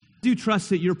I do trust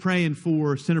that you're praying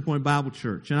for Centerpoint Bible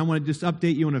Church, and I want to just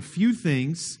update you on a few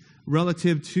things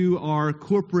relative to our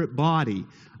corporate body.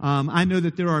 I know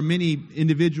that there are many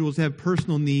individuals that have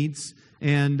personal needs,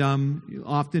 and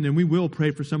often, and we will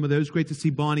pray for some of those. Great to see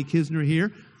Bonnie Kisner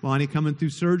here. Bonnie coming through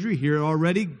surgery here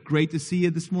already. Great to see you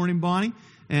this morning, Bonnie.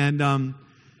 And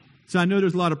so I know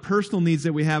there's a lot of personal needs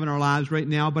that we have in our lives right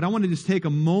now, but I want to just take a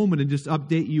moment and just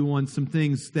update you on some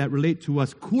things that relate to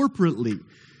us corporately.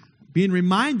 Being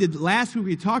reminded, last week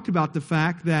we talked about the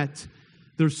fact that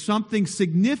there's something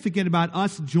significant about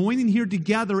us joining here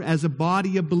together as a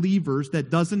body of believers that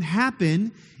doesn't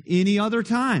happen any other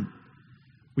time.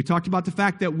 We talked about the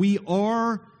fact that we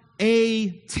are a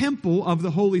temple of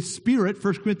the Holy Spirit.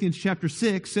 1 Corinthians chapter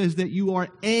 6 says that you are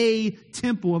a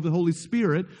temple of the Holy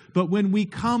Spirit. But when we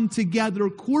come together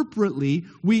corporately,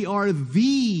 we are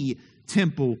the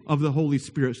temple of the Holy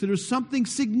Spirit. So there's something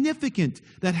significant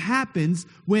that happens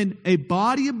when a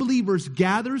body of believers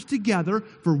gathers together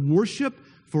for worship,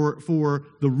 for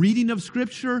the reading of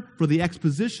Scripture, for the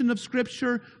exposition of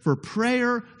Scripture, for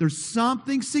prayer. There's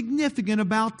something significant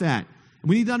about that. And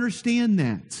we need to understand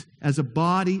that as a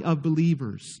body of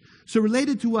believers. So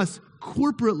related to us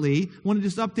corporately, I want to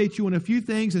just update you on a few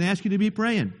things and ask you to be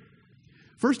praying.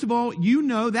 First of all, you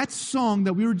know that song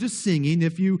that we were just singing,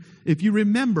 if you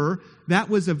remember, that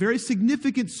was a very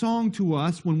significant song to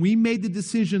us when we made the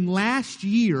decision last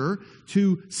year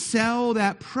to sell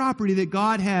that property that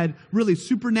God had really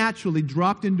supernaturally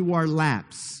dropped into our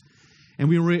laps. And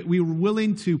we were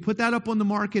willing to put that up on the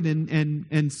market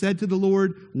and said to the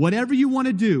Lord, whatever you want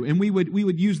to do. And we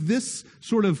would use this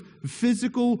sort of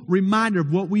physical reminder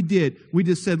of what we did. We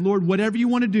just said, Lord, whatever you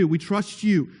want to do, we trust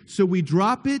you. So we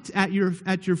drop it at your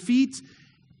feet,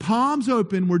 palms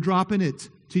open, we're dropping it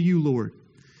to you, Lord.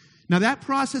 Now that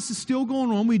process is still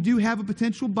going on. We do have a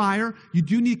potential buyer. You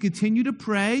do need to continue to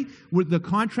pray. The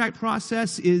contract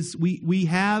process is we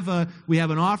have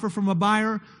an offer from a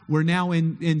buyer. We're now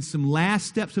in some last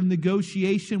steps of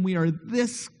negotiation. We are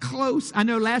this close. I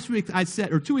know last week I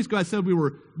said, or 2 weeks ago I said we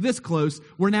were this close.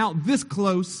 We're now this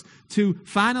close to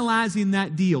finalizing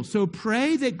that deal. So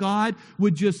pray that God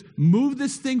would just move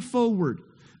this thing forward,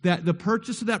 that the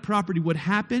purchase of that property would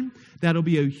happen. That'll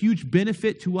be a huge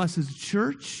benefit to us as a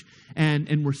church.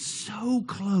 And we're so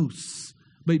close.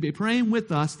 But be praying with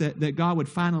us that God would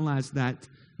finalize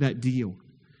that deal.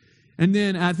 And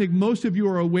then I think most of you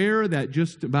are aware that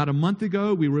just about a month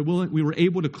ago, we were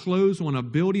able to close on a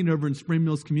building over in Spring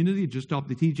Mills Community, just off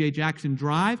the T.J. Jackson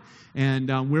Drive.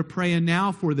 And we're praying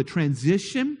now for the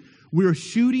transition. We're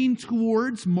shooting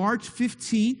towards March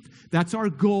 15th. That's our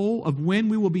goal of when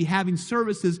we will be having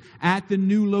services at the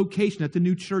new location, at the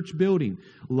new church building.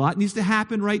 A lot needs to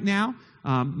happen right now.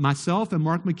 Myself and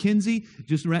Mark McKenzie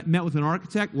just met with an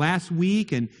architect last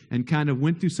week and kind of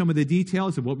went through some of the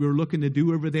details of what we were looking to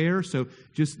do over there. So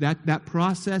just that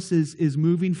process is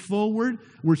moving forward.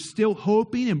 We're still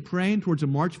hoping and praying towards a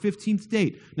March 15th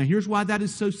date. Now here's why that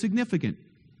is so significant.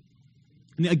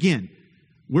 And again,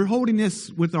 we're holding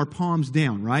this with our palms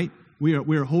down, right? We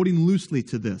are holding loosely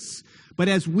to this. But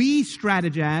as we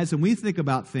strategize and we think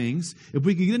about things, if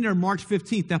we can get in there March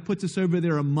 15th, that puts us over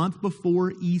there a month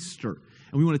before Easter.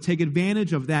 And we want to take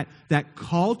advantage of that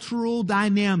cultural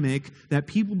dynamic that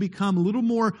people become a little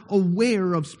more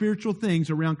aware of spiritual things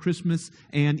around Christmas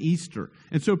and Easter.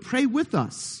 And so pray with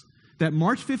us that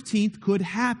March 15th could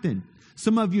happen.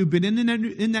 Some of you have been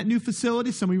in that new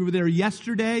facility. Some of you were there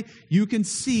yesterday. You can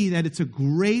see that it's a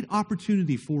great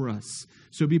opportunity for us.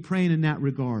 So be praying in that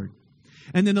regard.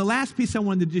 And then the last piece I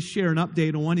wanted to just share an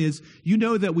update on is, you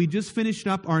know that we just finished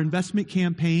up our investment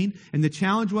campaign, and the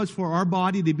challenge was for our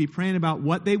body to be praying about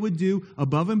what they would do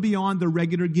above and beyond their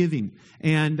regular giving.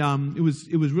 And it was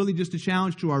really just a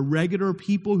challenge to our regular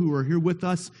people who are here with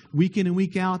us week in and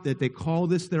week out, that they call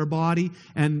this their body.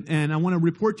 And I want to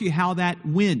report to you how that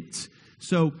went.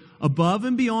 So above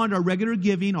and beyond our regular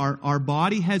giving, our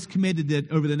body has committed that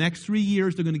over the next 3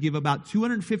 years, they're going to give about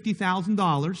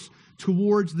 $250,000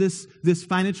 towards this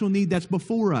financial need that's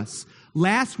before us.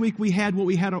 Last week, we had what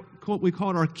we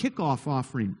called our kickoff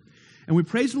offering. And we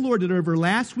praise the Lord that over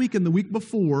last week and the week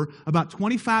before, about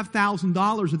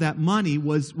 $25,000 of that money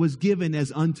was given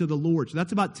as unto the Lord. So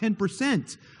that's about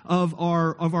 10% of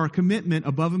our commitment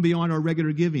above and beyond our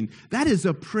regular giving. That is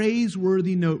a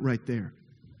praiseworthy note right there.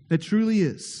 That truly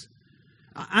is.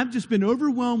 I've just been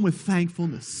overwhelmed with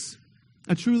thankfulness.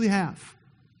 I truly have.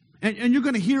 And you're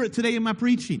going to hear it today in my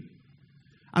preaching.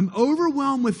 I'm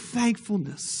overwhelmed with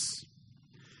thankfulness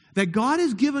that God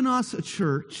has given us a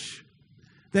church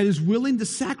that is willing to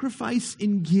sacrifice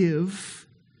and give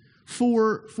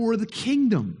for the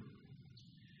kingdom.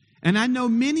 And I know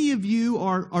many of you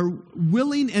are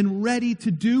willing and ready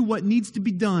to do what needs to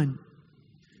be done,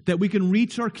 that we can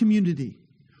reach our community.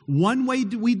 One way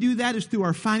we do that is through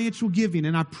our financial giving.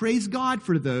 And I praise God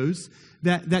for those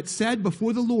that said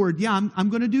before the Lord, yeah, I'm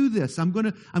going to do this. I'm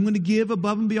going to give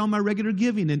above and beyond my regular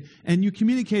giving. And you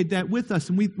communicate that with us.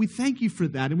 And we thank you for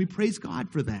that. And we praise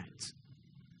God for that.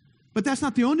 But that's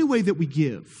not the only way that we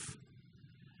give.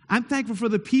 I'm thankful for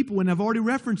the people, and I've already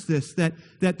referenced this, that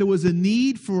there was a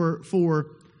need for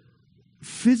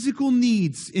physical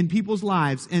needs in people's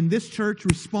lives, and this church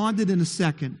responded in a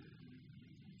second.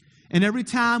 And every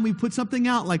time we put something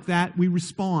out like that, we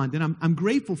respond, and I'm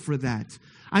grateful for that.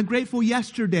 I'm grateful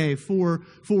yesterday for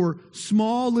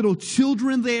small little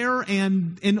children there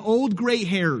and old gray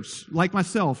hairs like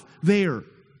myself there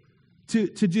to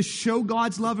just show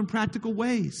God's love in practical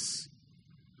ways.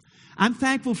 I'm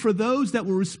thankful for those that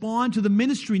will respond to the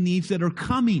ministry needs that are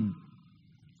coming.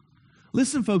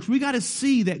 Listen, folks, we got to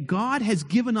see that God has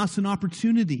given us an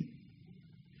opportunity.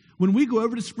 When we go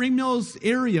over to Spring Mills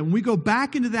area, when we go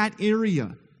back into that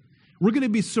area, we're going to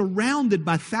be surrounded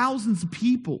by thousands of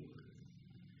people.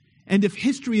 And if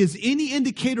history is any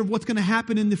indicator of what's going to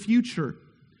happen in the future,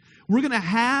 we're going to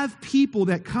have people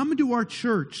that come into our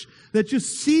church that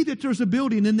just see that there's a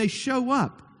building and they show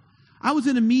up. I was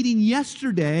in a meeting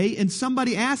yesterday and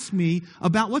somebody asked me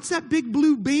about what's that big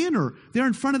blue banner there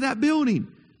in front of that building.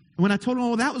 And when I told them,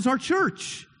 oh, that was our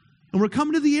church. And we're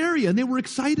coming to the area, and they were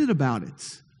excited about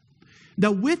it.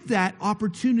 Now, with that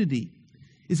opportunity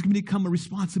is going to become a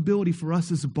responsibility for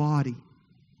us as a body.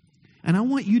 And I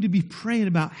want you to be praying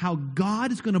about how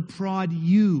God is going to prod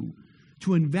you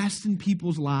to invest in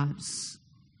people's lives.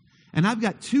 And I've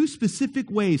got two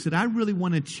specific ways that I really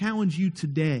want to challenge you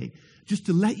today, just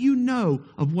to let you know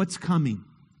of what's coming.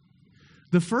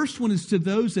 The first one is to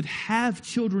those that have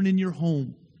children in your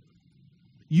home.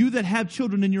 You that have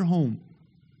children in your home.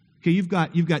 Okay, you've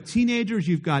got teenagers,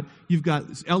 you've got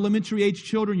elementary age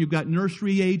children, you've got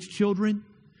nursery age children.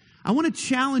 I want to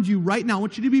challenge you right now. I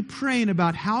want you to be praying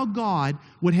about how God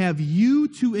would have you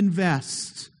to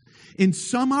invest in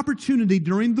some opportunity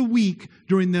during the week,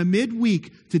 during the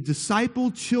midweek, to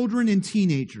disciple children and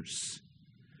teenagers.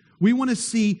 We want to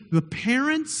see the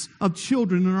parents of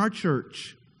children in our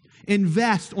church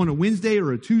invest on a Wednesday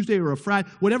or a Tuesday or a Friday,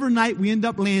 whatever night we end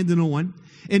up landing on,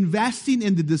 investing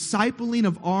in the discipling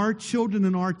of our children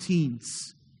and our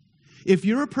teens. If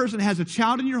you're a person that has a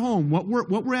child in your home, what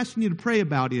we're asking you to pray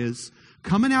about is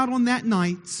coming out on that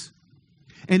night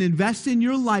and investing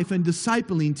your life in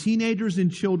discipling teenagers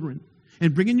and children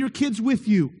and bringing your kids with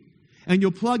you. And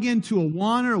you'll plug into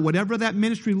Awana or whatever that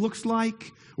ministry looks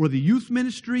like, or the youth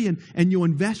ministry, and you'll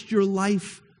invest your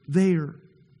life there.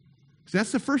 So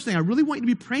that's the first thing. I really want you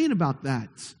to be praying about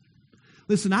that.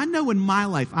 Listen, I know in my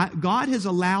life, God has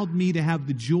allowed me to have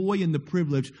the joy and the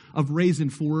privilege of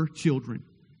raising 4 children.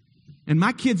 And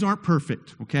my kids aren't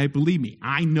perfect, okay? Believe me,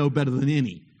 I know better than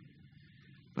any.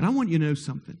 But I want you to know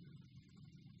something.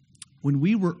 When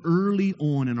we were early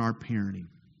on in our parenting,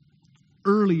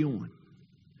 early on,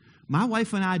 my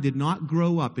wife and I did not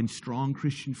grow up in strong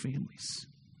Christian families.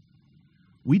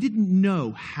 We didn't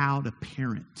know how to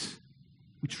parent.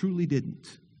 We truly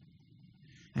didn't.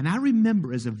 And I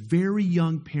remember as a very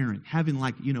young parent having a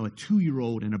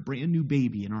 2-year-old and a brand new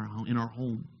baby in our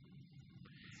home.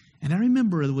 And I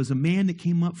remember there was a man that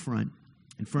came up front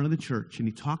in front of the church, and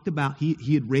he talked about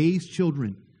he had raised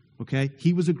children, okay?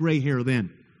 He was a gray hair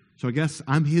then. So I guess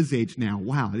I'm his age now.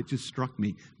 Wow, it just struck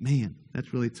me. Man,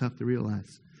 that's really tough to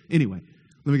realize. Anyway,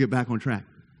 let me get back on track.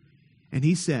 And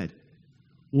he said,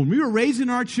 when we were raising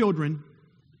our children,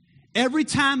 every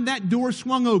time that door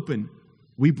swung open,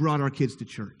 we brought our kids to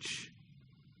church.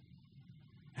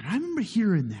 And I remember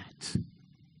hearing that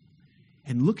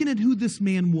and looking at who this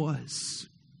man was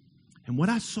and what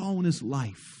I saw in his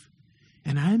life.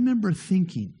 And I remember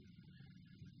thinking,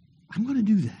 I'm going to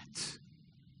do that.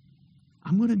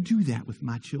 I'm going to do that with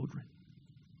my children.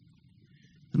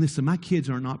 And listen, my kids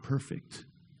are not perfect.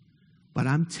 But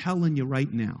I'm telling you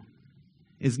right now,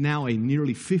 as now a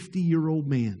nearly 50-year-old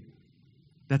man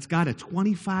that's got a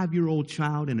 25-year-old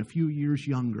child and a few years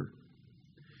younger,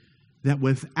 that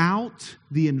without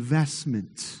the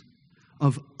investment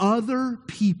of other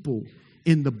people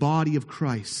in the body of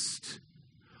Christ,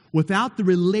 without the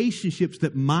relationships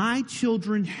that my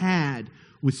children had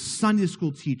with Sunday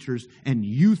school teachers and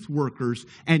youth workers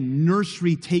and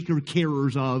nursery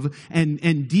carers of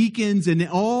and deacons and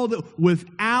all that,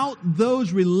 without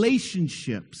those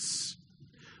relationships,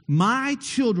 my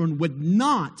children would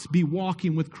not be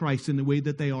walking with Christ in the way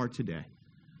that they are today.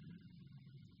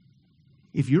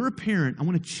 If you're a parent, I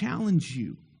want to challenge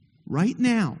you right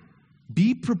now.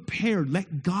 Be prepared.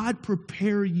 Let God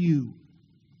prepare you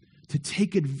to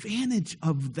take advantage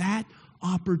of that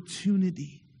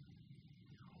opportunity.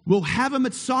 We'll have them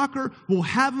at soccer. We'll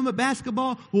have them at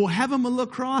basketball. We'll have them at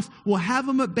lacrosse. We'll have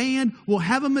them at band. We'll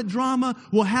have them at drama.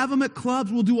 We'll have them at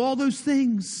clubs. We'll do all those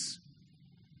things.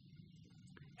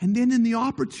 And then in the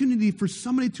opportunity for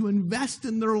somebody to invest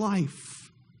in their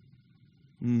life,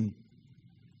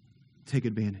 take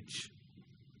advantage.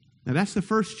 Now that's the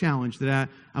first challenge that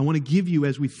I want to give you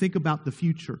as we think about the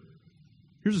future.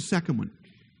 Here's a second one.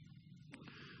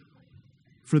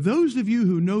 For those of you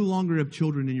who no longer have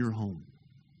children in your home,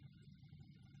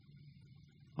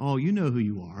 oh, you know who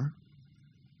you are.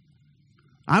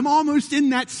 I'm almost in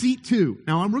that seat too.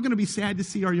 Now, we're going to be sad to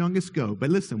see our youngest go, but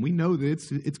listen, we know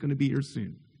that it's going to be here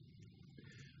soon.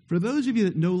 For those of you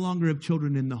that no longer have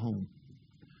children in the home,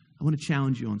 I want to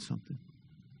challenge you on something.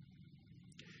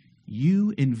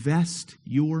 You invest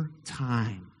your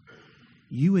time.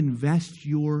 You invest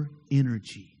your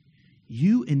energy.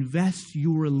 You invest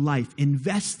your life.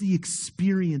 Invest the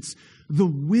experience, the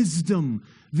wisdom,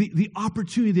 the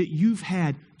opportunity that you've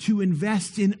had to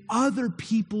invest in other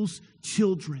people's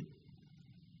children.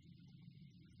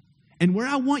 And where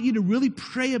I want you to really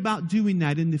pray about doing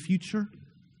that in the future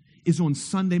is on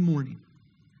Sunday morning.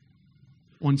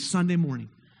 On Sunday morning.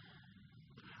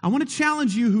 I want to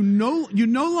challenge you who no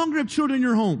longer have children in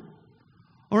your home.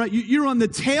 All right, you're on the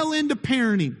tail end of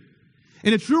parenting.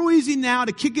 And it's real easy now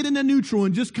to kick it into neutral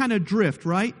and just kind of drift,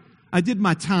 right? I did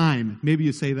my time. Maybe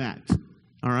you say that.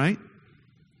 All right?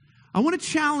 I want to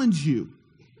challenge you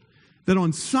that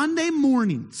on Sunday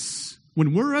mornings,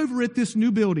 when we're over at this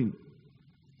new building,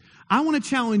 I want to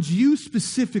challenge you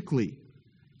specifically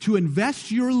to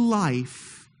invest your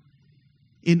life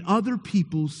in other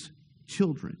people's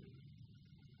children.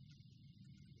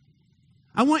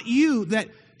 I want you that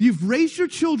you've raised your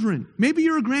children. Maybe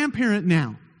you're a grandparent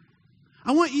now.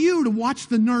 I want you to watch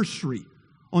the nursery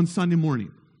on Sunday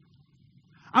morning.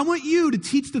 I want you to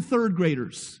teach the third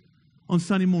graders on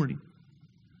Sunday morning.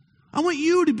 I want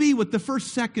you to be with the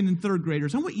first, second, and third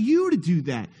graders. I want you to do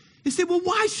that. You say, well,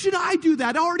 why should I do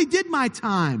that? I already did my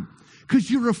time. Because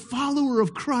you're a follower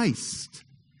of Christ.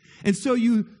 And so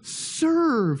you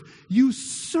serve.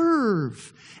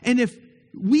 And if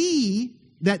we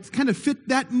that kind of fit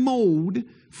that mold,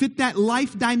 fit that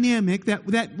life dynamic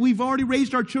that we've already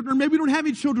raised our children, or maybe we don't have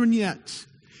any children yet.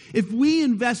 If we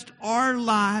invest our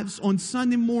lives on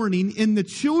Sunday morning in the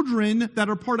children that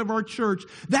are part of our church,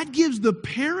 that gives the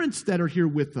parents that are here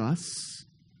with us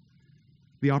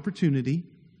the opportunity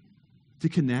to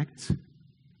connect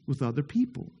with other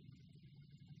people.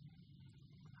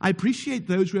 I appreciate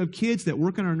those who have kids that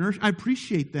work in our nursery. I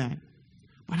appreciate that.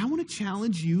 But I want to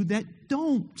challenge you that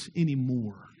don't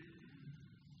anymore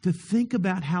to think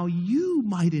about how you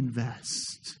might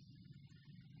invest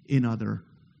in other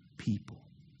people.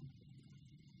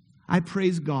 I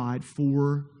praise God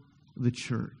for the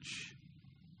church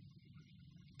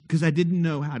because I didn't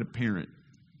know how to parent.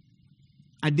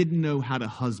 I didn't know how to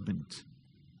husband.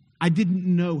 I didn't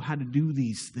know how to do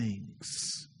these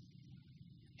things.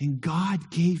 And God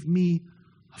gave me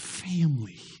a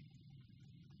family,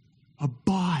 a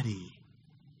body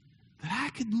that I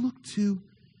could look to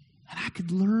and I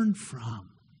could learn from.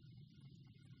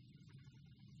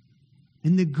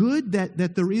 And the good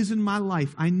that there is in my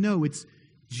life, I know it's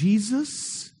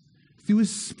Jesus through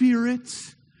His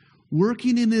Spirit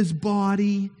working in His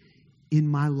body in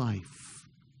my life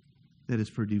that has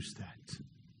produced that.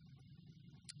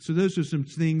 So those are some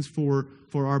things for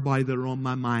our body that are on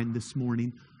my mind this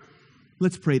morning.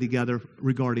 Let's pray together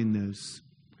regarding those.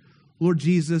 Lord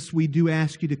Jesus, we do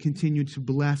ask you to continue to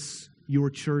bless your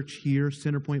church here,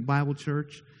 Centerpoint Bible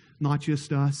Church, not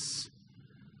just us,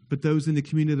 but those in the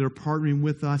community that are partnering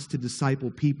with us to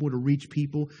disciple people, to reach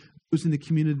people, those in the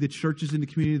community, the churches in the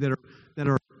community that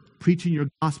are preaching your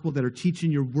gospel, that are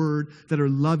teaching your word, that are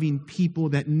loving people,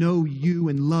 that know you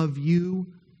and love you.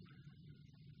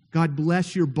 God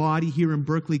bless your body here in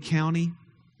Berkeley County,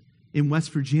 in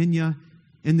West Virginia,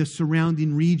 in the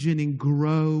surrounding region, and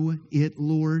grow it,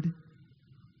 Lord.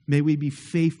 May we be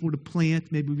faithful to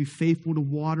plant, may we be faithful to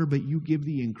water, but you give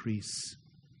the increase.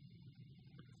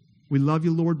 We love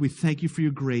you, Lord. We thank you for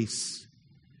your grace.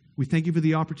 We thank you for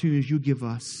the opportunities you give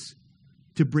us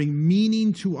to bring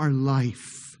meaning to our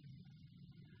life,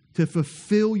 to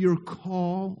fulfill your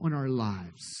call on our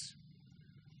lives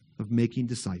of making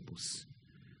disciples.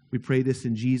 We pray this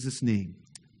in Jesus' name.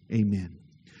 Amen.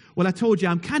 Well, I told you,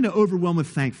 I'm kind of overwhelmed with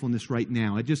thankfulness right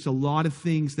now. Just a lot of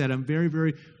things that I'm very,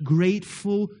 very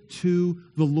grateful to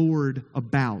the Lord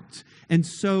about. And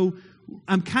so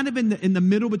I'm kind of in the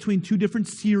middle between two different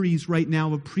series right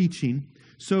now of preaching.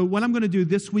 So what I'm going to do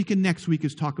this week and next week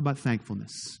is talk about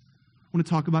thankfulness. I want to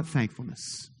talk about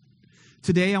thankfulness.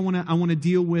 Today I want to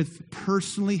deal with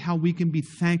personally how we can be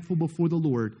thankful before the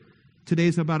Lord. Today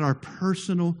is about our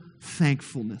personal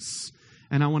thankfulness.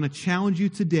 And I want to challenge you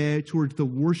today towards the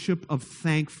worship of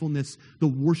thankfulness, the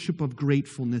worship of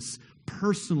gratefulness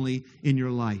personally in your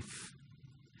life.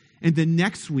 And then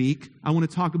next week, I want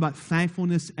to talk about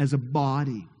thankfulness as a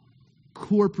body,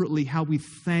 corporately, how we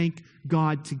thank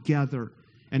God together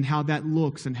and how that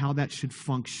looks and how that should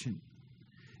function.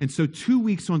 And so 2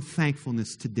 weeks on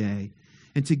thankfulness today.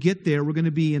 And to get there, we're going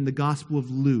to be in the Gospel of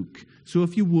Luke. So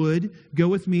if you would, go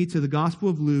with me to the Gospel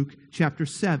of Luke, chapter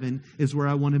 7 is where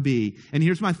I want to be. And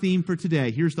here's my theme for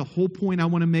today. Here's the whole point I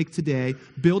want to make today.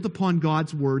 Build upon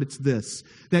God's Word. It's this,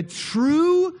 that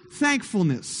true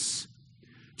thankfulness,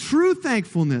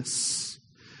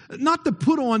 not the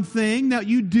put-on thing that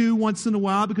you do once in a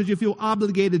while because you feel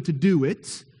obligated to do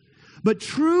it, but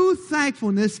true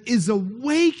thankfulness is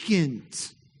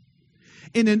awakened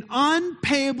in an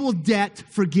unpayable debt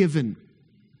forgiven.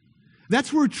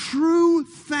 That's where true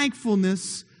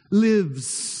thankfulness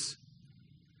lives.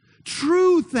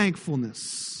 True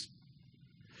thankfulness.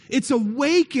 It's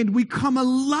awakened. We come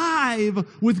alive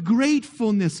with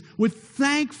gratefulness, with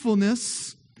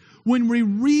thankfulness, when we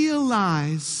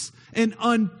realize an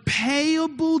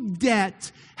unpayable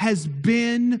debt has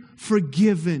been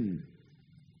forgiven.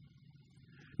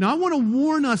 Now, I want to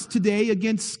warn us today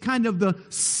against kind of the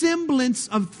semblance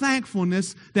of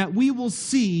thankfulness that we will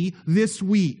see this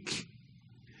week.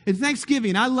 In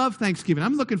Thanksgiving, I love Thanksgiving.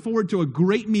 I'm looking forward to a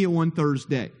great meal on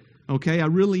Thursday. Okay, I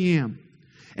really am.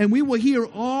 And we will hear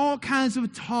all kinds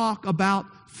of talk about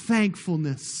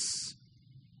thankfulness.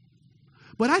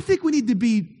 But I think we need to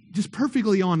be just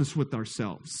perfectly honest with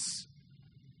ourselves.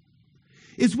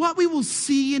 Is what we will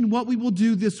see and what we will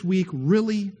do this week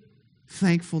really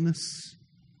thankfulness?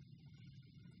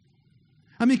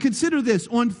 I mean, consider this.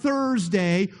 On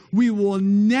Thursday, we will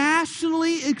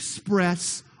nationally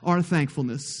express our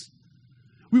thankfulness.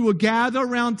 We will gather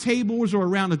around tables or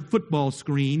around a football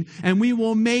screen, and we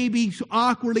will maybe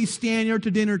awkwardly stand there at the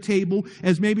dinner table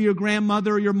as maybe your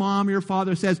grandmother or your mom or your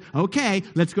father says, okay,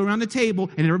 let's go around the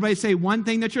table, and everybody say one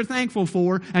thing that you're thankful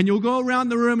for, and you'll go around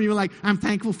the room and you're like, I'm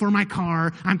thankful for my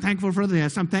car, I'm thankful for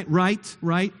this,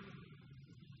 right?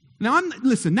 Now,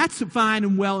 listen, that's fine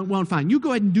and well and fine. You go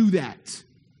ahead and do that.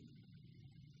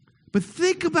 But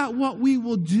think about what we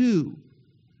will do.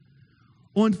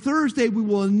 On Thursday, we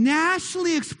will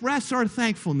nationally express our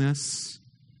thankfulness.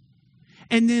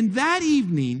 And then that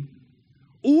evening,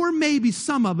 or maybe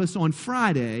some of us on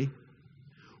Friday,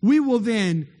 we will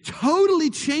then totally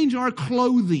change our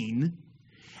clothing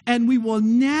and we will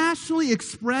nationally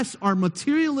express our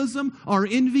materialism, our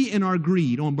envy, and our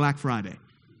greed on Black Friday.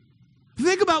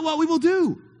 Think about what we will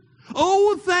do.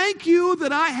 Oh, thank you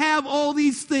that I have all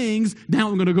these things. Now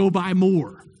I'm going to go buy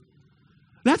more.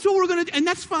 That's what we're going to do. And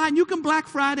that's fine. You can Black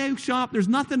Friday shop. There's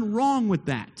nothing wrong with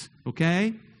that.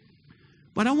 Okay?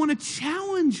 But I want to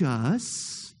challenge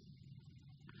us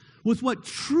with what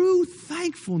true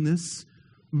thankfulness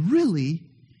really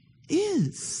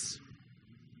is.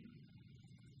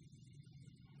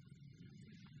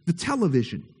 The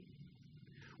television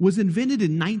was invented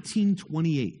in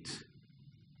 1928.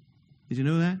 Did you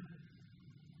know that?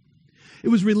 It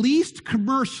was released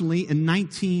commercially in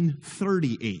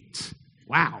 1938.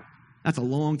 Wow, that's a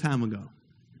long time ago.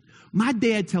 My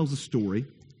dad tells a story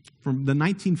from the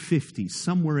 1950s,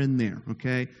 somewhere in there,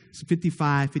 okay? It's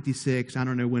 55, 56, I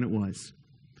don't know when it was.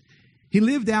 He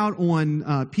lived out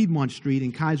on Piedmont Street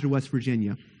in Kaiser, West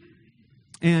Virginia.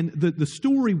 And the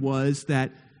story was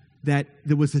that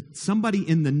there was somebody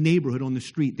in the neighborhood on the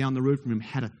street down the road from him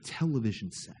had a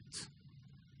television set.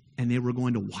 And they were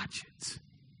going to watch it.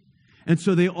 And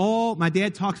so my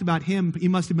dad talks about him, he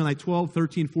must have been like 12,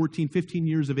 13, 14, 15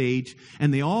 years of age,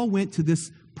 and they all went to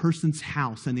this person's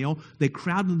house, and they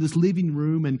crowded this living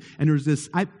room, and there's this,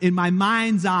 in my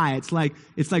mind's eye, it's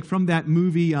like from that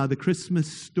movie, The Christmas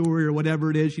Story or whatever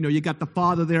it is, you got the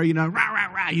father there, rah,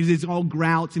 rah, rah, he's all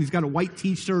grouched, and he's got a white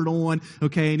t-shirt on,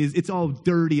 okay, and it's all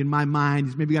dirty in my mind,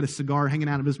 he's maybe got a cigar hanging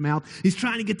out of his mouth, he's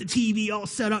trying to get the TV all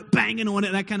set up, banging on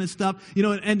it, that kind of stuff,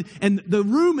 and the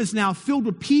room is now filled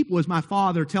with people as my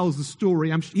father tells the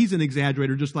story. He's an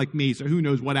exaggerator just like me, so who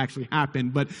knows what actually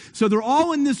happened, but so they're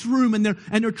all in this room, and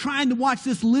they're trying to watch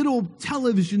this little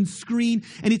television screen,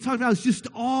 and he talked about it's just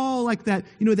all like that,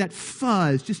 that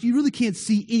fuzz, just you really can't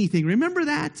see anything. Remember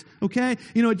that? Okay?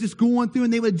 Just going through,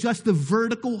 and they would adjust the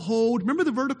vertical hold. Remember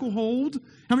the vertical hold?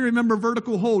 How many remember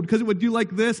vertical hold? Because it would do like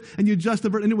this, and you adjust the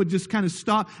and it would just kind of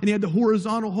stop, and you had the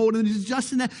horizontal hold, and he's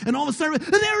adjusting that, and all of a sudden,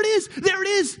 and there it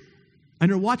is!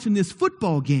 and they're watching this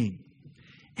football game.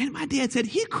 And my dad said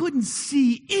he couldn't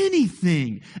see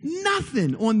anything,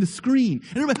 nothing on the screen.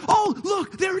 And everybody, oh,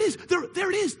 look, there it is. There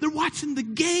it is. They're watching the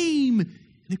game. And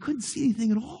they couldn't see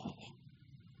anything at all.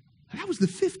 That was the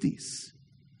 50s.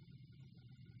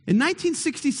 In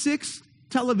 1966,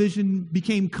 television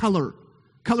became color.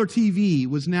 Color TV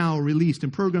was now released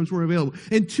and programs were available.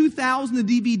 In 2000,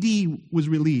 the DVD was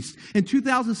released. In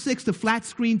 2006, the flat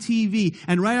screen TV.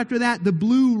 And right after that, the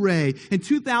Blu-ray. In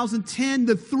 2010,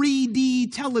 the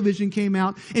 3D television came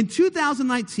out. In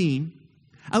 2019,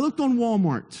 I looked on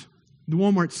Walmart, the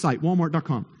Walmart site,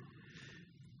 walmart.com.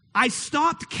 I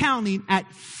stopped counting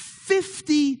at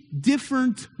 50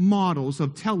 different models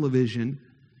of television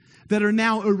that are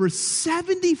now over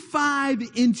 75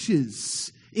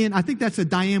 inches in, I think that's a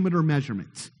diameter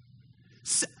measurement.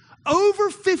 Over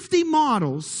 50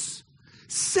 models,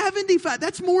 75,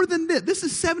 that's more than this. This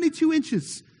is 72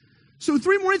 inches. So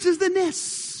 3 more inches than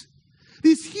this.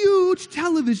 These huge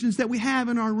televisions that we have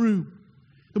in our room,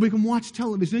 that we can watch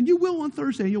television. And you will on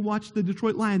Thursday, you'll watch the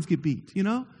Detroit Lions get beat, you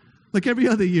know? Like every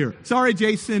other year. Sorry,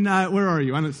 Jason, where are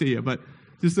you? I don't see you, but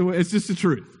it's just the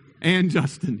truth. And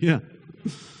Justin, yeah.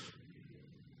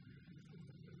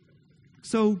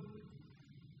 So,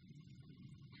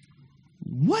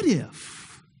 what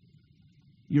if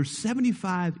your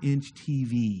 75-inch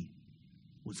TV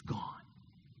was gone?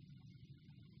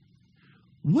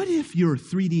 What if your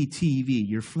 3D TV,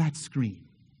 your flat screen,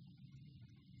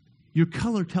 your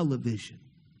color television,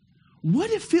 what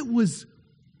if it was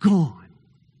gone?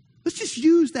 Let's just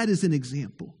use that as an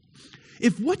example.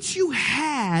 If what you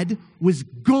had was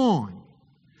gone,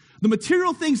 the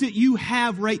material things that you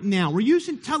have right now, we're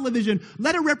using television,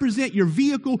 let it represent your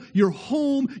vehicle, your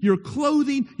home, your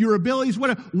clothing, your abilities,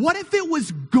 whatever. What if it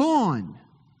was gone?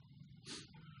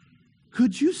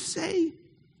 Could you say,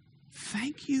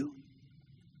 thank you?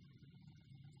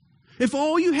 If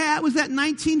all you had was that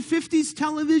 1950s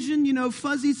television,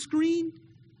 fuzzy screen,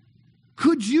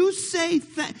 could you say,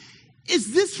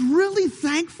 is this really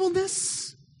thankfulness?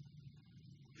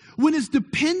 When it's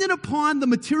dependent upon the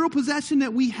material possession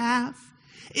that we have,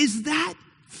 is that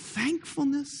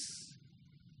thankfulness?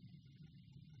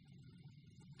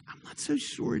 I'm not so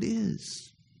sure it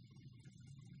is.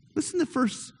 Listen to 1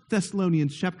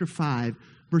 Thessalonians chapter 5,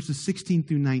 verses 16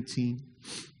 through 19.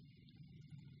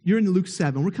 You're in Luke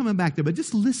 7. We're coming back there, but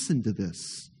just listen to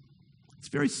this. It's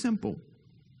very simple.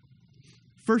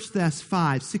 1 Thess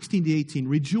 5, 16 to 18.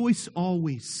 Rejoice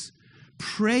always.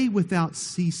 Pray without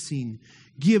ceasing.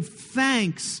 Give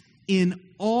thanks in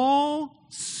all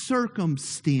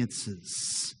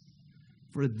circumstances.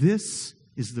 For this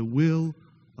is the will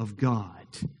of God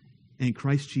and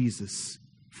Christ Jesus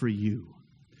for you.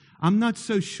 I'm not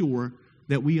so sure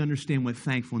that we understand what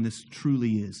thankfulness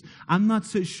truly is. I'm not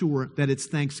so sure that it's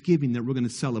Thanksgiving that we're going to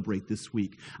celebrate this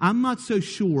week. I'm not so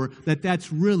sure that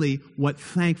that's really what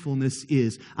thankfulness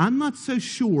is. I'm not so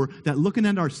sure that looking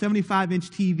at our 75-inch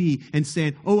TV and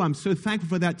saying, oh, I'm so thankful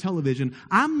for that television,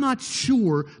 I'm not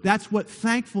sure that's what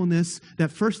thankfulness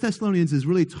that 1 Thessalonians is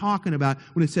really talking about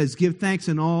when it says give thanks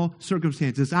in all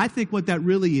circumstances. I think what that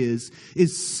really is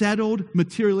settled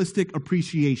materialistic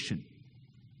appreciation.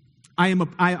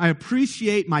 I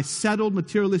appreciate my settled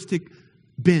materialistic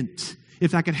bent.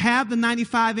 If I could have the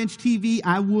 95-inch TV,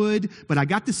 I would, but I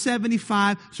got the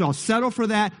 75, so I'll settle for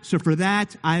that. So for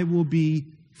that, I will be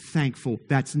thankful.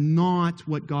 That's not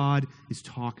what God is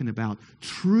talking about.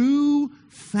 True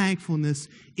thankfulness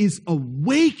is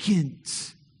awakened.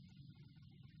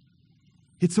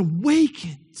 It's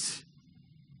awakened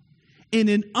in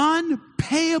an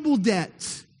unpayable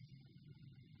debt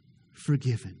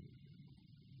forgiven.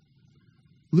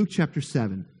 Luke chapter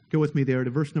 7. Go with me there to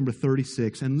verse number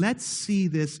 36. And let's see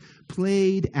this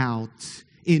played out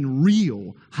in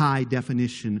real high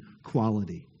definition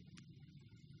quality.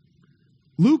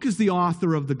 Luke is the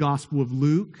author of the Gospel of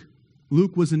Luke.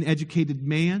 Luke was an educated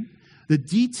man. The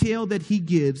detail that he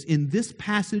gives in this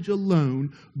passage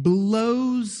alone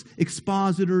blows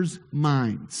expositors'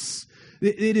 minds.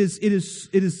 It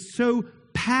is so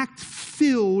packed,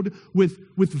 filled with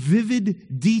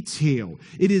vivid detail.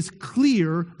 It is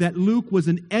clear that Luke was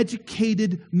an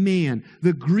educated man.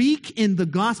 The Greek in the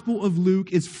Gospel of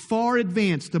Luke is far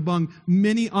advanced among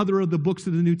many other of the books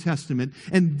of the New Testament.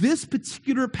 And this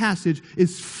particular passage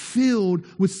is filled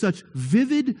with such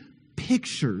vivid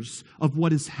pictures of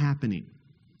what is happening.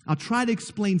 I'll try to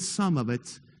explain some of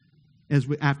it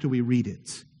after we read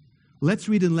it. Let's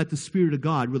read it and let the Spirit of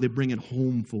God really bring it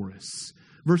home for us.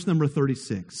 Verse number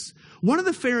 36. One of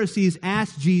the Pharisees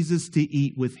asked Jesus to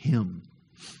eat with him.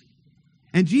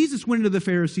 And Jesus went into the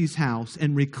Pharisee's house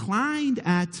and reclined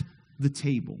at the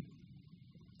table.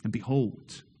 And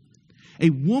behold, a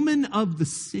woman of the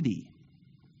city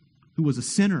who was a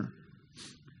sinner,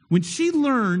 when she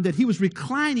learned that he was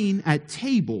reclining at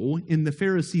table in the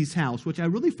Pharisee's house, which I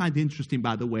really find interesting,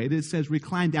 by the way, that it says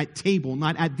reclined at table,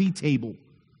 not at the table.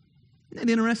 Isn't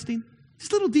that interesting?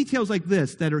 Just little details like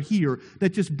this that are here that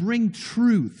just bring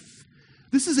truth.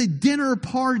 This is a dinner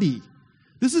party.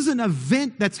 This is an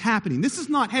event that's happening. This is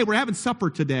not, hey, we're having supper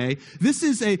today. This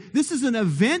is an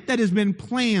event that has been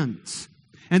planned.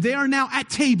 And they are now at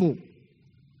table.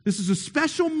 This is a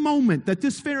special moment that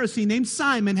this Pharisee named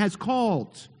Simon has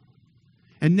called.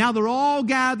 And now they're all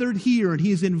gathered here, and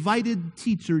he has invited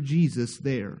teacher Jesus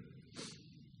there.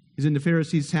 He's in the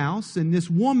Pharisee's house, and this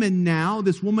woman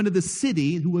of the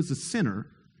city, who was a sinner,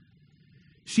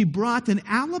 she brought an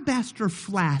alabaster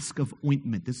flask of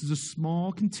ointment. This is a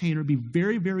small container, be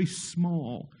very, very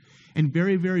small and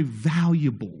very, very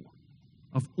valuable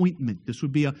of ointment. This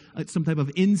would be some type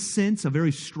of incense, a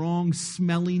very strong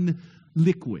smelling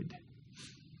liquid.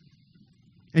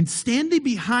 And standing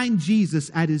behind Jesus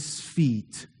at his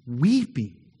feet,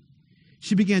 weeping,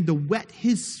 she began to wet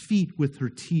his feet with her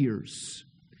tears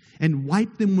and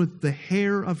wiped them with the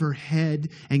hair of her head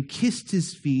and kissed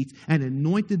his feet and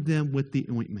anointed them with the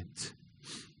ointment.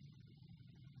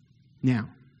 Now,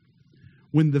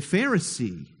 when the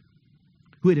Pharisee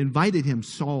who had invited him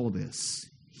saw this,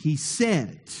 he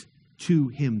said to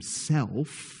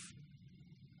himself,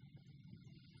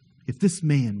 if this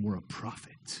man were a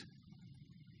prophet,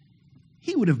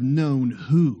 he would have known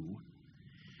who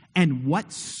and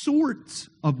what sort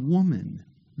of woman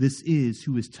this is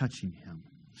who is touching him,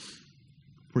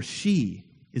 for she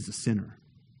is a sinner.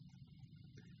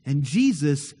 And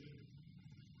Jesus,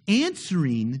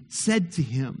 answering, said to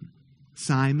him,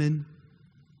 Simon,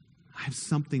 I have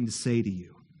something to say to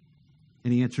you.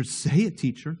 And he answered, say it,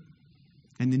 teacher.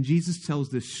 And then Jesus tells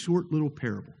this short little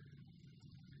parable.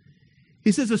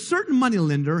 He says, a certain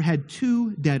moneylender had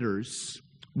two debtors.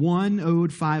 One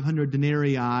owed 500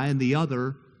 denarii and the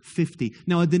other 50.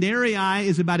 Now, a denarii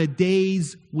is about a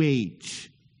day's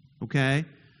wage, okay?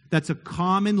 That's a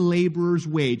common laborer's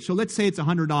wage. So let's say it's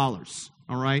 $100,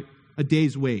 all right? A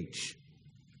day's wage.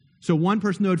 So one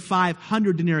person owed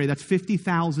 500 denarii, that's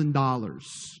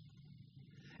 $50,000.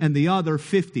 And the other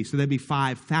 50, so that'd be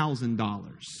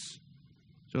 $5,000.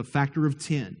 So a factor of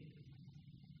 10.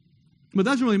 But it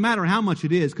doesn't really matter how much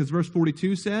it is, because verse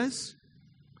 42 says,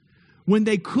 when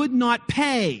they could not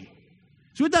pay.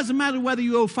 So it doesn't matter whether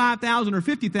you owe $5,000 or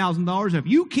 $50,000. If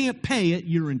you can't pay it,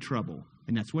 you're in trouble.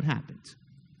 And that's what happened.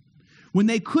 When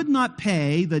they could not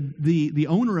pay, the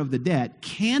owner of the debt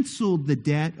canceled the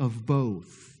debt of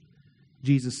both.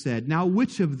 Jesus said, now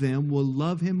which of them will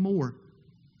love him more?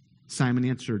 Simon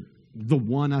answered, the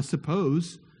one, I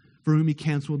suppose, for whom he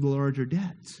canceled the larger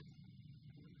debt.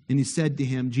 And he said to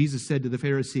him, Jesus said to the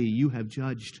Pharisee, you have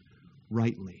judged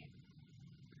rightly.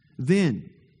 Then,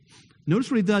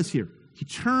 notice what he does here. He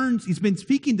turns, he's been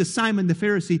speaking to Simon the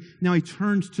Pharisee, now he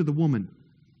turns to the woman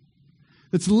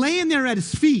that's laying there at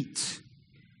his feet.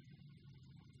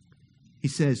 He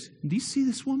says, do you see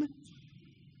this woman?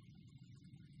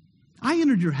 I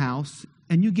entered your house,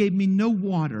 and you gave me no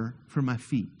water for my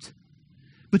feet.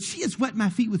 But she has wet my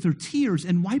feet with her tears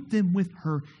and wiped them with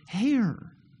her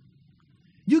hair.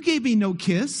 You gave me no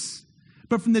kiss,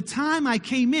 but from the time I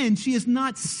came in, she has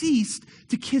not ceased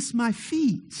to kiss my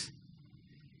feet.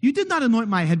 You did not anoint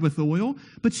my head with oil,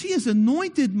 but she has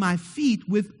anointed my feet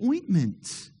with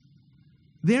ointment.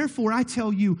 Therefore, I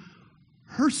tell you,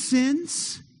 her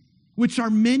sins, which are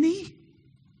many,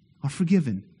 are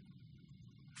forgiven,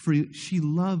 for she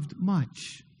loved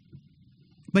much.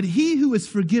 But he who is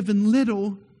forgiven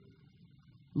little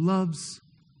loves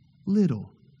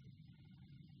little.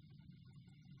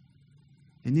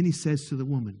 And then he says to the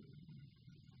woman,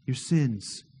 your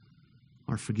sins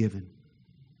are forgiven.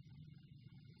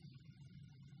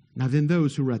 Now then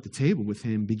those who were at the table with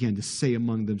him began to say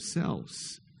among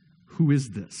themselves, who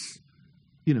is this?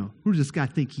 Who does this guy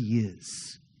think he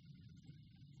is?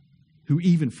 Who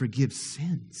even forgives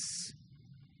sins?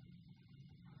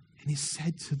 And he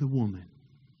said to the woman,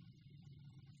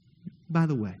 by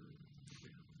the way,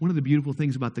 one of the beautiful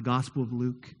things about the Gospel of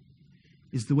Luke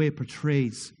is the way it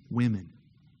portrays women.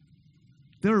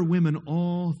 There are women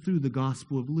all through the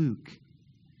Gospel of Luke.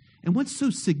 And what's so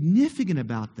significant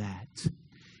about that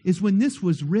is when this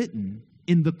was written,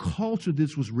 in the culture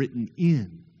this was written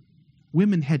in,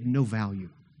 women had no value.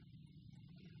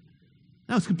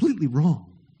 That was completely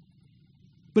wrong.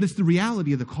 But it's the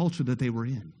reality of the culture that they were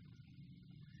in.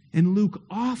 And Luke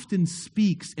often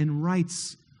speaks and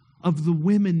writes of the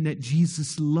women that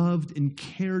Jesus loved and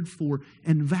cared for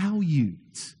and valued.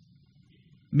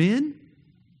 Men,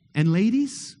 And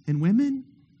ladies and women,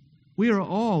 we are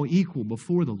all equal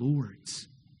before the Lord.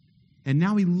 And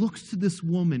now he looks to this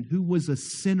woman who was a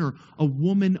sinner, a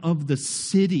woman of the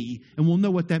city, and we'll know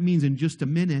what that means in just a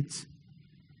minute.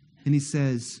 And he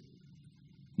says,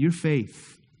 your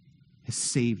faith has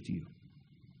saved you.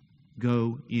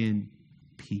 Go in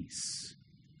peace.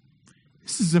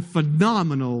 This is a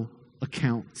phenomenal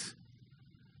account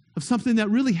of something that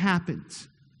really happened.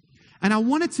 And I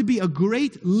want it to be a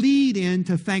great lead-in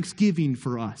to Thanksgiving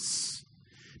for us.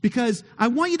 Because I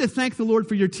want you to thank the Lord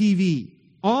for your TV.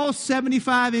 All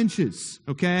 75 inches,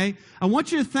 okay? I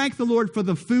want you to thank the Lord for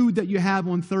the food that you have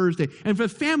on Thursday and for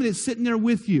the family that's sitting there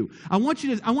with you. I want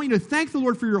you to thank the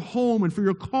Lord for your home and for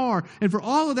your car and for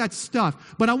all of that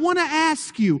stuff. But I want to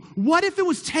ask you, what if it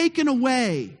was taken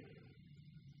away?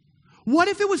 What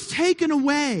if it was taken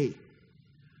away?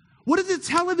 What if the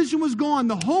television was gone,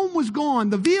 the home was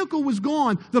gone, the vehicle was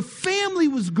gone, the family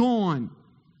was gone?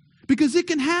 Because it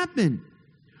can happen.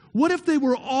 What if they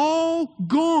were all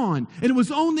gone and it was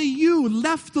only you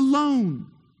left alone?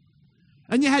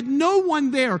 And you had no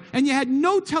one there, and you had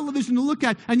no television to look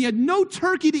at, and you had no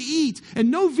turkey to eat, and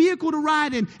no vehicle to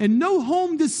ride in, and no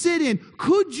home to sit in.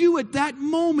 Could you at that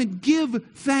moment give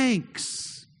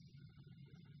thanks?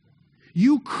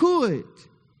 You could.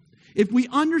 If we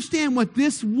understand what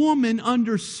this woman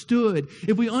understood,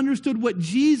 if we understood what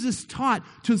Jesus taught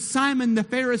to Simon the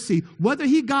Pharisee, whether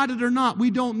he got it or not,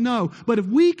 we don't know. But if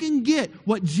we can get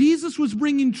what Jesus was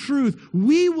bringing truth,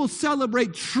 we will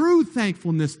celebrate true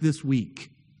thankfulness this week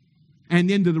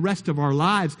and into the rest of our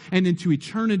lives and into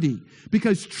eternity.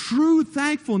 Because true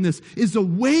thankfulness is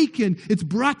awakened, it's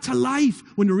brought to life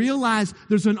when you realize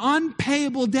there's an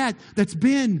unpayable debt that's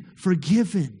been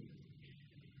forgiven.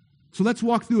 So let's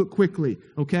walk through it quickly,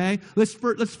 okay? Let's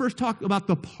first talk about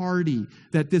the party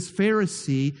that this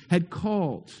Pharisee had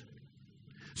called.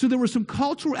 So there were some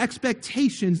cultural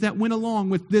expectations that went along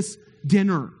with this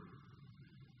dinner.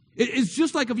 It's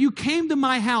just like if you came to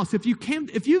my house, if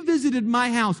you visited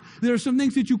my house, there are some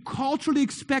things that you culturally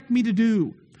expect me to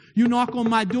do. You knock on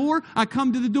my door, I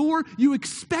come to the door, you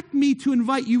expect me to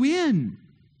invite you in.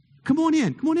 Come on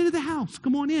in. Come on into the house.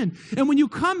 Come on in. And when you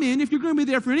come in, if you're going to be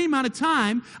there for any amount of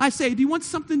time, I say, do you want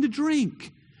something to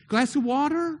drink? Glass of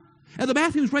water? And the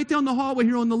bathroom's right down the hallway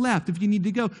here on the left if you need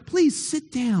to go. Please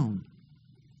sit down.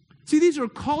 See, these are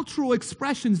cultural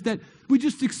expressions that we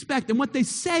just expect. And what they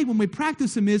say when we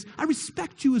practice them is, I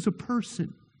respect you as a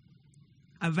person.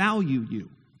 I value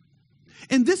you.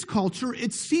 In this culture,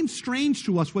 it seems strange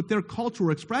to us what their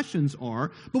cultural expressions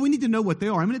are, but we need to know what they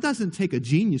are. I mean, it doesn't take a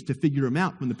genius to figure them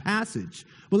out from the passage,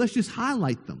 but let's just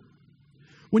highlight them.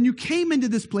 When you came into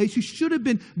this place, you should have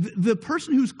been, the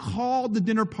person who's called the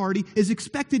dinner party is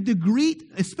expected to greet,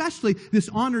 especially this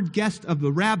honored guest of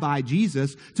the rabbi,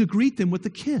 Jesus, to greet them with a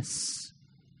kiss.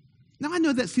 Now, I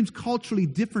know that seems culturally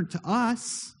different to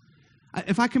us.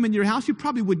 If I come into your house, you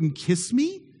probably wouldn't kiss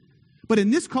me. But in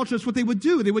this culture, that's what they would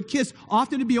do. They would kiss,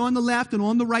 often to be on the left and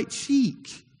on the right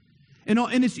cheek. And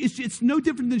it's no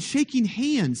different than shaking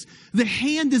hands. The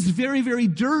hand is very, very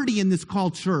dirty in this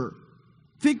culture.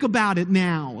 Think about it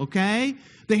now, okay?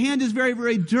 The hand is very,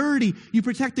 very dirty. You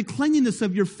protect the cleanliness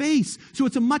of your face. So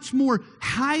it's a much more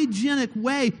hygienic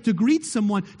way to greet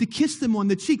someone, to kiss them on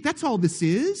the cheek. That's all this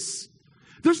is.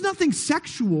 There's nothing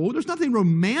sexual. There's nothing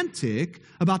romantic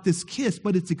about this kiss,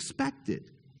 but it's expected.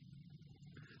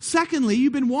 Secondly,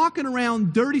 you've been walking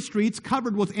around dirty streets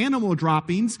covered with animal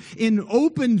droppings in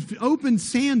open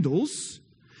sandals.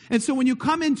 And so when you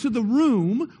come into the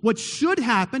room, what should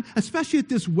happen, especially at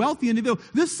this wealthy individual,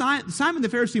 this Simon the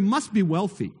Pharisee must be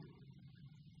wealthy.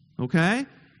 Okay?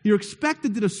 You're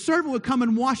expected that a servant would come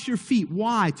and wash your feet.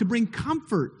 Why? To bring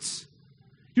comfort.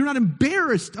 You're not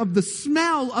embarrassed of the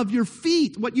smell of your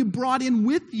feet, what you brought in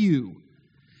with you.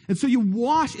 And so you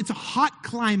wash, it's a hot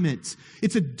climate.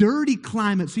 It's a dirty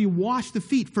climate. So you wash the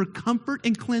feet for comfort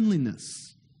and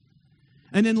cleanliness.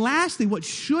 And then lastly, what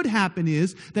should happen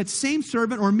is that same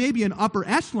servant, or maybe an upper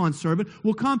echelon servant,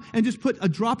 will come and just put a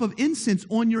drop of incense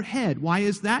on your head. Why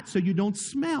is that? So you don't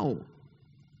smell.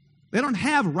 They don't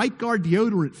have Right Guard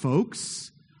deodorant,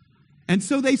 folks. And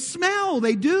so they smell.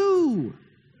 They do.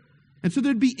 And so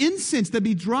there'd be incense that'd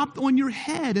be dropped on your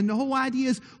head. And the whole idea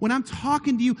is when I'm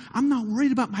talking to you, I'm not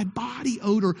worried about my body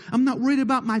odor. I'm not worried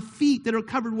about my feet that are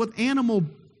covered with animal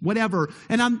whatever.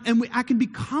 And I can be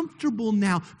comfortable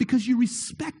now because you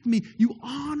respect me. You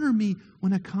honor me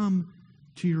when I come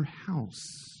to your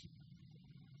house.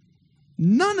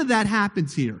 None of that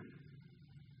happens here.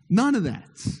 None of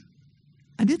that.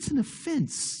 And it's an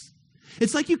offense.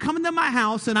 It's like you come into my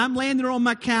house and I'm laying there on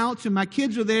my couch and my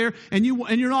kids are there and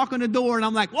you're knocking on the door and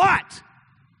I'm like, what?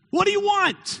 What do you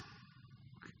want?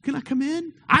 Can I come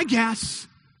in? I guess.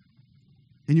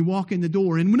 And you walk in the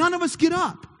door, and none of us get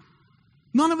up.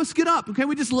 None of us get up, okay?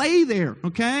 We just lay there,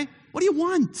 okay? What do you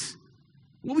want?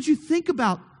 What would you think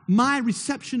about my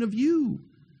reception of you?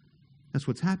 That's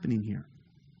what's happening here.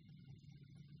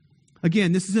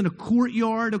 Again, this is in a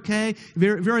courtyard, okay?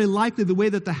 Very, very likely the way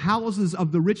that the houses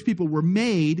of the rich people were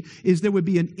made is there would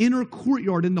be an inner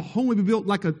courtyard, and the home would be built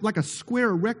like a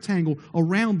square rectangle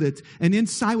around it, and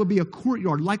inside would be a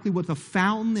courtyard, likely with a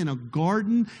fountain and a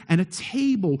garden and a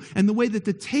table. And the way that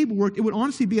the table worked, it would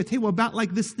honestly be a table about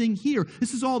like this thing here.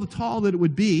 This is all the tall that it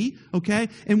would be, okay?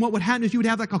 And what would happen is you would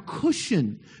have like a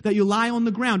cushion that you lie on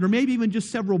the ground, or maybe even just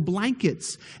several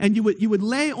blankets, and you would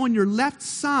lay on your left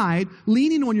side,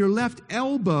 leaning on your left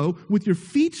elbow with your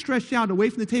feet stretched out away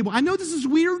from the table. I know this is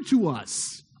weird to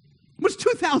us. It was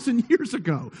 2,000 years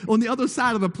ago on the other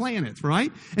side of the planet,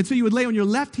 right? And so you would lay on your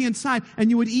left-hand side and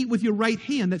you would eat with your right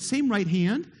hand, that same right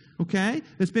hand, okay,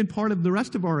 that's been part of the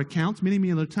rest of our accounts many,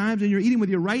 many other times. And you're eating with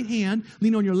your right hand,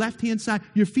 leaning on your left-hand side,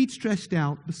 your feet stretched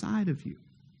out beside of you.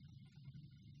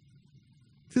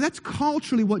 So that's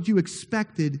culturally what you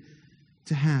expected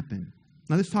to happen.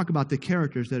 Now let's talk about the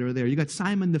characters that are there. You got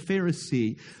Simon the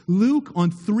Pharisee. Luke,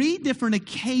 on 3 different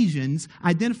occasions,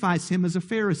 identifies him as a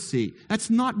Pharisee. That's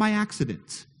not by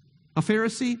accident. A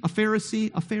Pharisee, a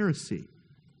Pharisee, a Pharisee.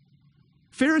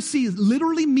 Pharisee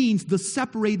literally means the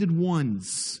separated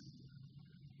ones.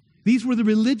 These were the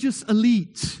religious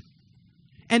elite.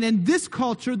 And in this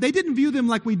culture, they didn't view them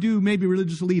like we do maybe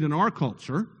religious elite in our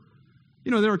culture.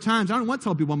 You know, there are times, I don't want to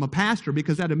tell people I'm a pastor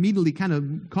because that immediately kind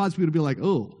of causes people to be like,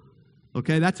 oh,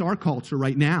 okay, that's our culture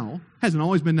right now. Hasn't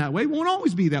always been that way. Won't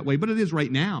always be that way, but it is right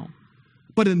now.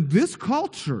 But in this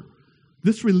culture,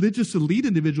 this religious elite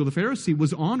individual, the Pharisee,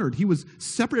 was honored. He was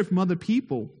separate from other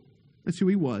people. That's who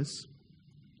he was.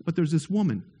 But there's this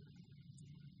woman.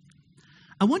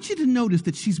 I want you to notice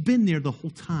that she's been there the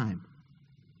whole time.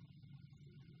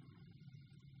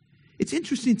 It's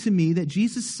interesting to me that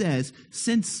Jesus says,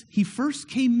 since he first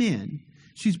came in,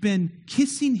 she's been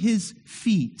kissing his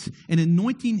feet and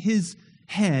anointing his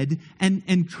head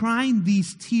and crying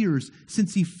these tears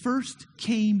since he first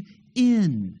came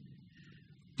in.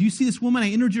 Do you see this woman? I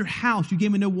entered your house. You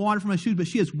gave me no water for my shoes, but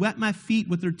she has wet my feet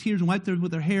with her tears and wiped them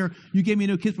with her hair. You gave me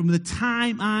no kiss from the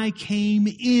time I came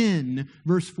in.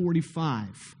 Verse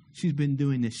 45. She's been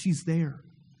doing this. She's there.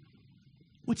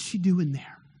 What's she doing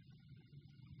there?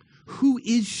 Who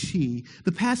is she?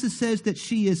 The passage says that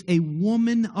she is a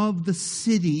woman of the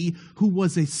city who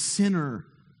was a sinner.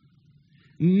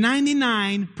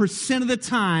 99% of the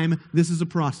time, this is a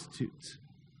prostitute.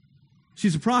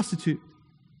 She's a prostitute.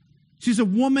 She's a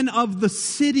woman of the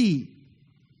city.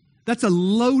 That's a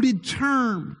loaded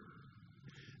term.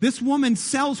 This woman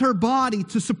sells her body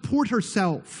to support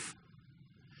herself.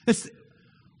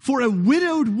 For a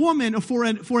widowed woman, or for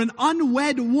an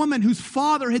unwed woman whose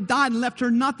father had died and left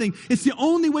her nothing, it's the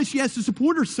only way she has to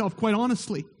support herself, quite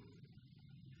honestly.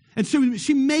 And so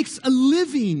she makes a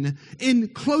living in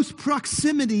close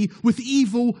proximity with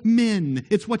evil men.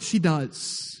 It's what she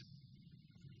does.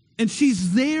 And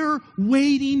she's there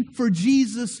waiting for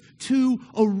Jesus to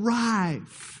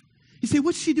arrive. You say,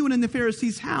 what's she doing in the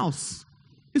Pharisee's house?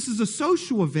 This is a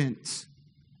social event.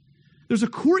 There's a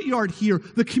courtyard here.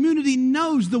 The community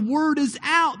knows the word is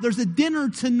out. There's a dinner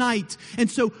tonight.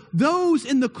 And so those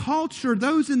in the culture,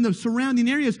 those in the surrounding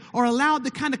areas are allowed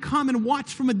to kind of come and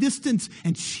watch from a distance.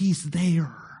 And she's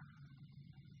there.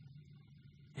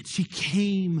 And she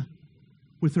came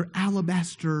with her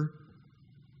alabaster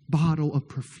bottle of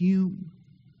perfume.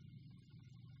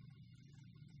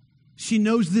 She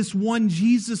knows this one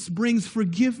Jesus brings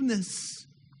forgiveness.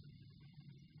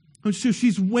 And so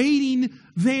she's waiting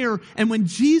there. And when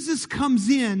Jesus comes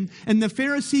in and the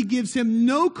Pharisee gives him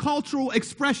no cultural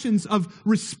expressions of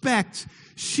respect,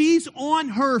 she's on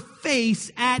her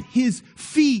face at his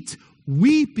feet,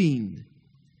 weeping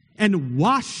and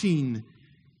washing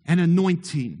and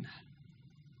anointing.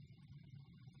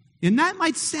 And that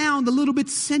might sound a little bit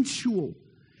sensual.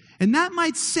 And that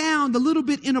might sound a little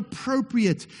bit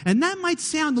inappropriate. And that might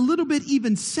sound a little bit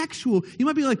even sexual. You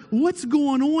might be like, what's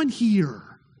going on here?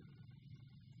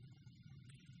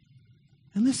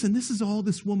 And listen, this is all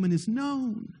this woman is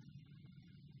known.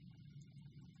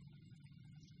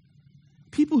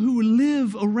 People who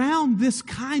live around this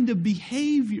kind of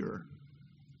behavior,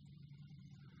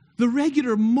 the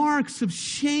regular marks of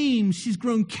shame, she's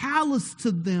grown callous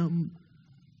to them.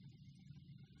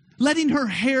 Letting her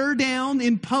hair down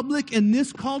in public in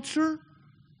this culture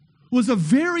was a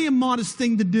very immodest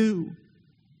thing to do.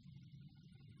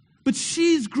 But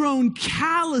she's grown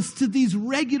callous to these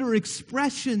regular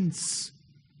expressions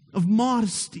of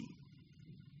modesty.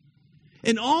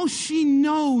 And all she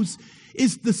knows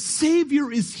is the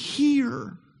Savior is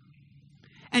here.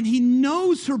 And he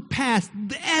knows her past.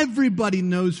 Everybody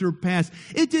knows her past.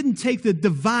 It didn't take the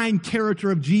divine character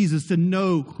of Jesus to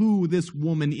know who this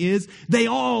woman is. They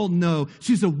all know.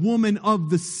 She's a woman of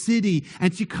the city,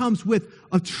 and she comes with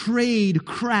a trade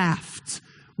craft.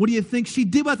 What do you think she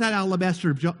did with that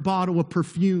alabaster bottle of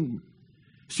perfume?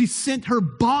 She sent her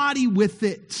body with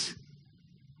it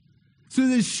so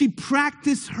that as she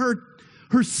practiced her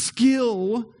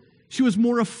skill, she was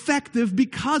more effective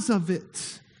because of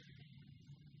it.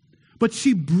 But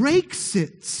she breaks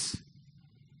it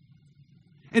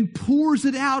and pours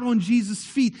it out on Jesus'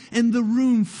 feet, and the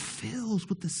room fills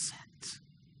with the scent.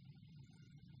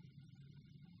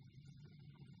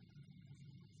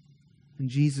 And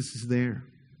Jesus is there,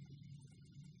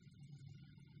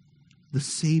 the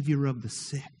Savior of the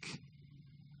sick.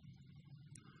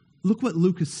 Look what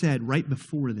Luke has said right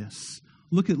before this.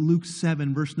 Look at Luke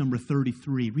 7, verse number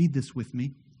 33. Read this with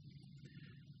me.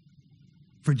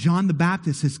 For John the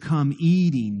Baptist has come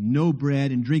eating no bread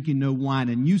and drinking no wine,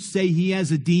 and you say he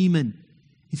has a demon.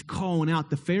 He's calling out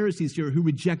the Pharisees here who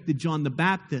rejected John the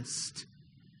Baptist.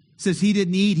 Says he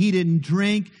didn't eat, he didn't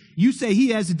drink. You say he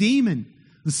has a demon.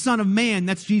 The Son of Man,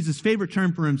 that's Jesus' favorite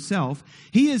term for himself.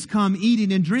 He has come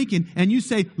eating and drinking, and you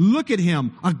say, look at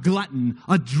him, a glutton,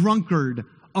 a drunkard,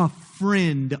 a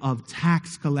friend of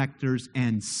tax collectors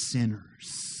and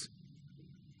sinners.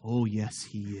 Oh, yes,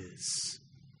 he is.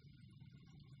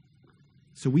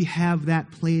 So we have that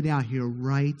played out here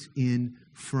right in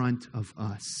front of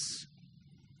us.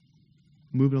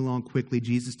 Moving along quickly,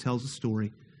 Jesus tells a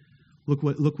story. Look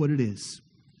what it is.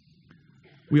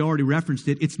 We already referenced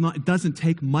it. It doesn't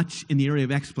take much in the area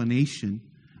of explanation.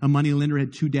 A moneylender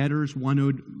had two debtors. One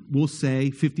owed, we'll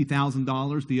say,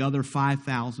 $50,000, the other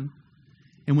 $5,000.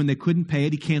 And when they couldn't pay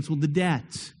it, he canceled the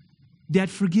debt. Debt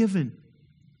forgiven.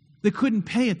 They couldn't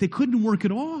pay it. They couldn't work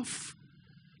it off.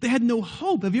 They had no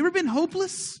hope. Have you ever been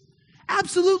hopeless?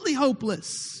 Absolutely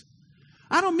hopeless.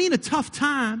 I don't mean a tough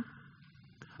time.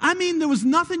 I mean there was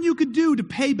nothing you could do to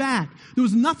pay back. There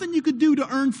was nothing you could do to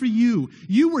earn for you.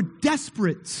 You were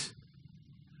desperate.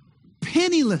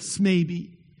 Penniless,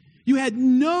 maybe. You had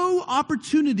no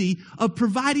opportunity of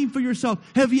providing for yourself.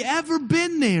 Have you ever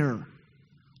been there?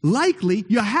 Likely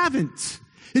you haven't.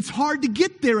 It's hard to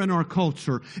get there in our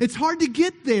culture. It's hard to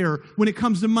get there when it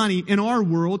comes to money in our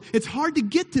world. It's hard to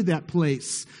get to that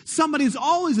place. Somebody's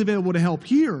always available to help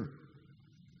here.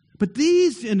 But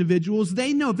these individuals,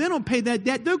 they know if they don't pay that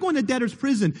debt, they're going to debtor's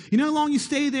prison. You know how long you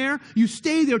stay there? You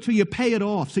stay there till you pay it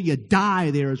off. So you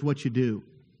die there is what you do.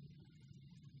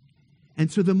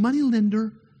 And so the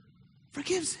moneylender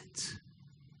forgives it.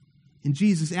 And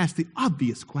Jesus asked the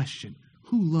obvious question,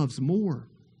 who loves more?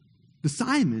 The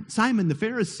Simon the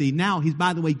Pharisee, now he's,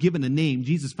 by the way, given a name.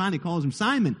 Jesus finally calls him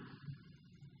Simon.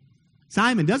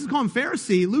 Simon doesn't call him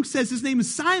Pharisee. Luke says his name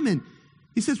is Simon.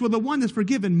 He says, well, the one that's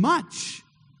forgiven much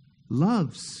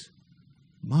loves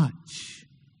much.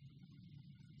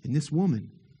 And this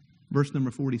woman, verse number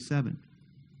 47,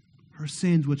 her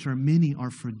sins, which are many,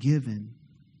 are forgiven,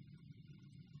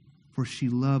 for she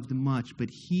loved much.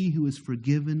 But he who is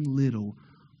forgiven little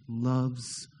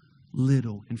loves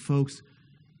little. And folks,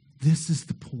 this is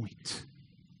the point.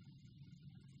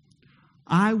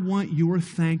 I want your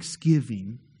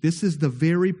thanksgiving. This is the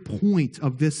very point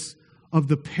of this, of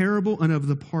the parable and of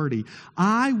the party.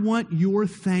 I want your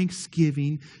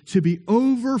thanksgiving to be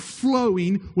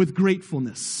overflowing with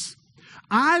gratefulness.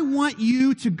 I want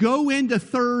you to go into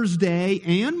Thursday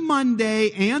and Monday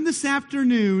and this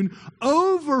afternoon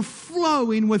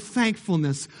overflowing with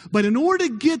thankfulness. But in order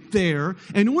to get there,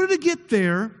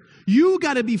 you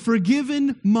got to be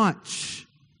forgiven much.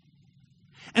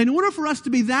 In order for us to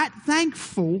be that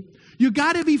thankful, you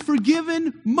got to be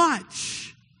forgiven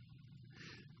much.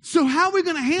 So how are we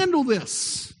going to handle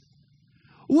this?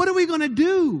 What are we going to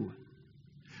do?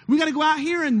 We got to go out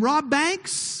here and rob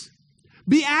banks?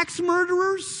 Be axe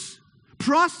murderers?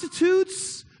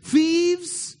 Prostitutes?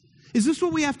 Thieves? Is this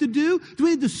what we have to do? Do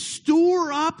we need to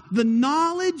store up the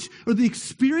knowledge or the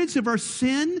experience of our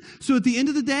sin so at the end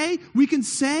of the day we can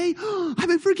say, oh, I've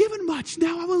been forgiven much,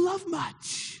 now I will love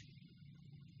much?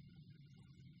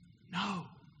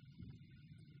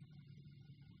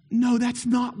 No, that's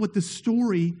not what the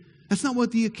story, that's not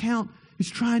what the account is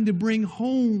trying to bring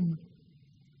home.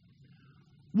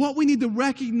 What we need to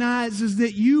recognize is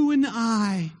that you and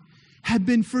I have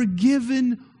been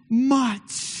forgiven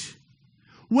much.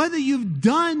 Whether you've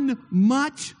done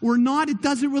much or not, it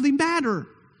doesn't really matter.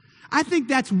 I think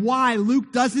that's why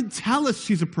Luke doesn't tell us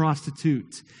she's a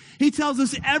prostitute. He tells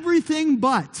us everything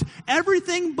but,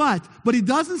 but he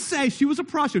doesn't say she was a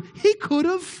prostitute. He could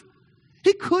have.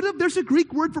 He could have. There's a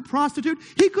Greek word for prostitute.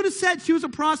 He could have said she was a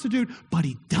prostitute, but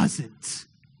he doesn't.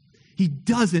 He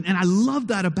doesn't. And I love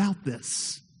that about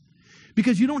this.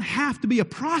 Because you don't have to be a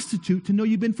prostitute to know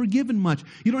you've been forgiven much.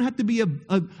 You don't have to be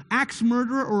an axe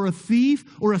murderer or a thief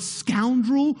or a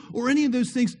scoundrel or any of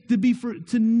those things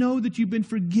to know that you've been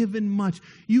forgiven much.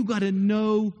 You got to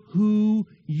know who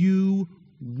you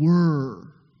were.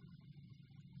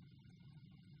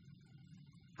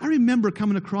 I remember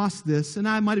coming across this, and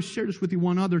I might have shared this with you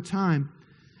one other time.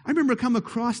 I remember coming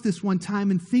across this one time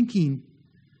and thinking,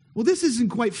 well, this isn't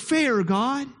quite fair,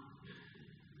 God.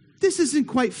 This isn't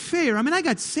quite fair. I mean, I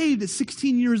got saved at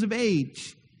 16 years of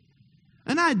age.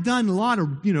 And I had done a lot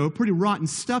of, pretty rotten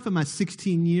stuff in my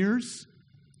 16 years.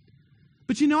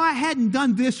 But I hadn't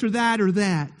done this or that or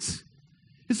that.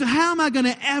 And so how am I going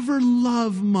to ever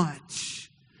love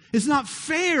much? It's not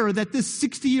fair that this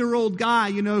 60-year-old guy,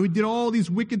 who did all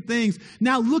these wicked things,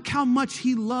 now look how much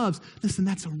he loves. Listen,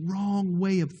 that's a wrong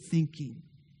way of thinking.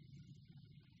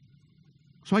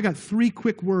 So I got 3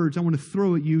 quick words I want to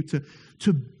throw at you to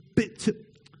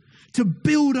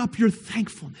build up your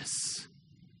thankfulness.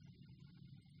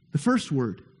 The first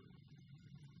word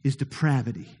is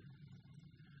depravity.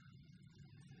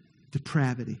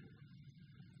 Depravity.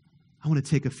 I want to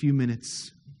take a few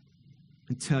minutes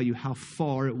and tell you how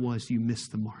far it was you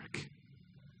missed the mark.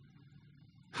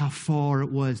 How far it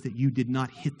was that you did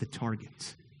not hit the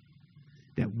target.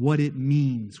 That what it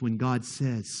means when God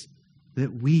says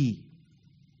that we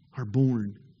are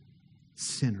born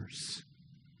sinners.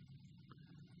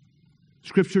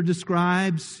 Scripture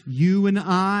describes you and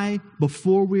I,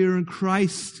 before we are in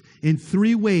Christ, in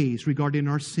 3 ways regarding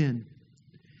our sin.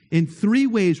 In 3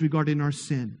 ways regarding our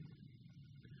sin.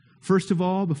 First of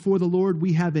all, before the Lord,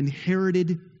 we have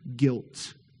inherited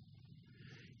guilt.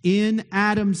 In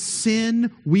Adam's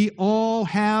sin, we all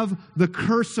have the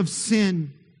curse of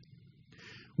sin.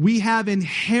 We have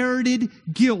inherited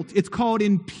guilt. It's called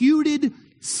imputed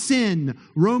sin.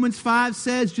 Romans 5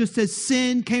 says, just as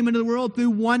sin came into the world through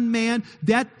one man,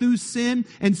 death through sin,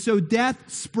 and so death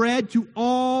spread to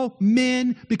all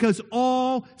men because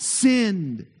all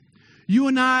sinned. You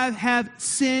and I have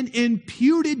sin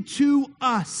imputed to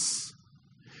us.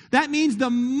 That means the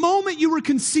moment you were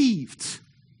conceived,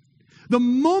 the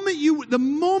moment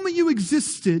you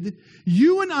existed,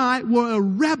 you and I were a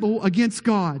rebel against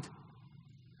God.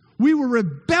 We were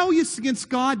rebellious against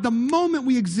God the moment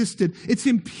we existed. It's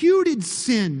imputed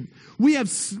sin. We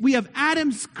have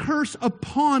Adam's curse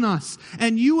upon us.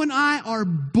 And you and I are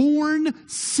born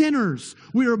sinners.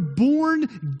 We are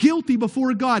born guilty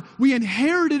before God. We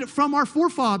inherited it from our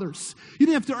forefathers. You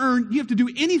didn't have to do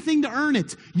anything to earn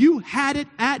it. You had it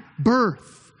at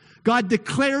birth. God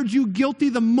declared you guilty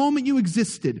the moment you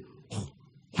existed. Oh,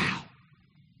 wow.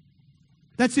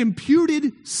 That's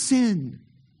imputed sin.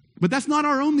 But that's not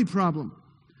our only problem.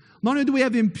 Not only do we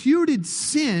have imputed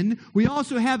sin, we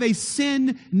also have a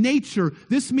sin nature.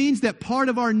 This means that part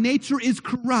of our nature is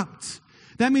corrupt.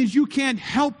 That means you can't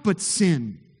help but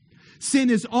sin. Sin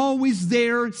is always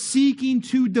there seeking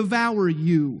to devour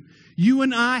you. You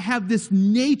and I have this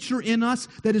nature in us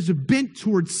that is bent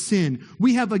towards sin.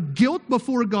 We have a guilt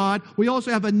before God. We also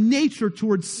have a nature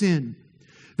towards sin.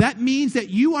 That means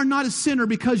that you are not a sinner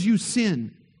because you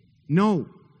sin. No.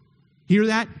 Hear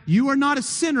that? You are not a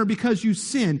sinner because you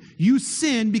sin. You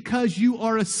sin because you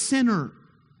are a sinner.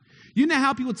 You know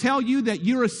how people tell you that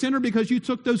you're a sinner because you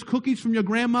took those cookies from your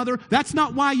grandmother? That's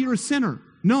not why you're a sinner.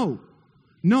 No.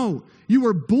 You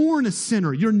were born a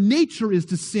sinner. Your nature is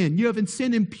to sin. You have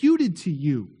sin imputed to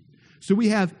you. So we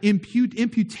have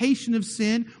imputation of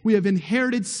sin, we have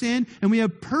inherited sin, and we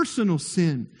have personal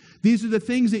sin. These are the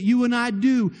things that you and I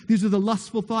do. These are the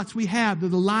lustful thoughts we have. They're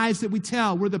the lies that we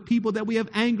tell. We're the people that we have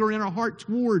anger in our heart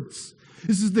towards.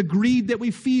 This is the greed that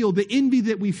we feel, the envy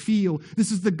that we feel.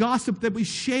 This is the gossip that we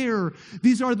share.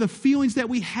 These are the feelings that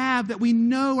we have that we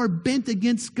know are bent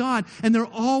against God. And they're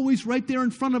always right there in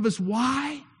front of us.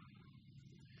 Why?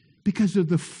 Because of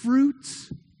the fruit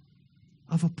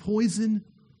of a poison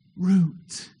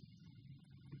root.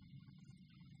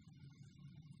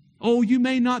 Oh, you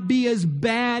may not be as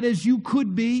bad as you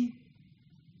could be.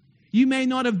 You may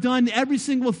not have done every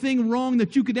single thing wrong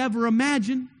that you could ever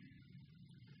imagine.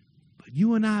 But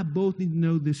you and I both need to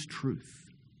know this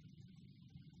truth.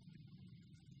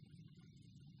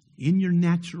 In your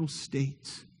natural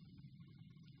state,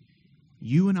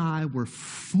 you and I were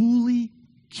fully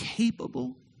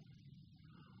capable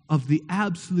of the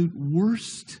absolute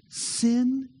worst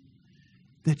sin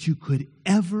that you could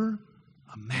ever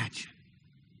imagine.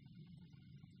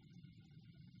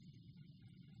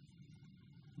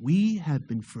 We have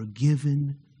been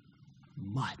forgiven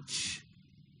much.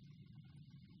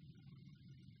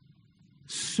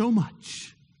 so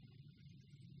much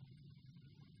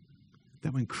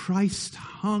that when Christ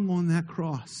hung on that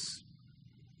cross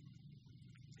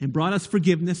and brought us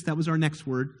forgiveness, that was our next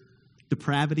word,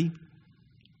 depravity,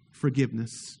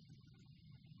 forgiveness.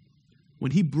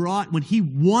 When he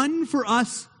won for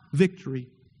us victory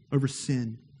over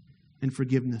sin and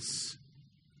forgiveness,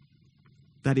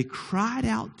 that he cried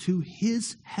out to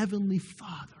his heavenly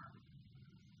Father,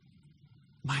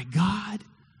 my God,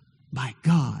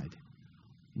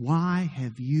 why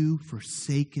have you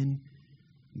forsaken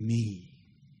me?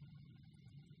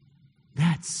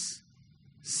 That's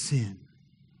sin.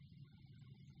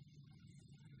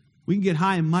 We can get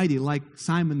high and mighty like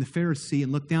Simon the Pharisee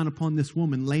and look down upon this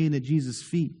woman laying at Jesus'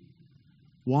 feet,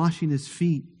 washing his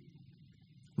feet,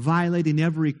 violating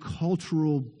every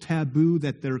cultural taboo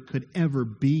that there could ever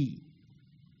be,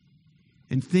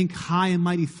 and think high and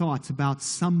mighty thoughts about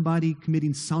somebody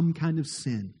committing some kind of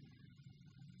sin.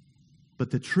 But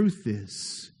the truth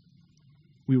is,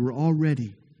 we were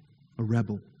already a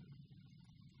rebel.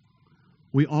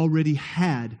 We already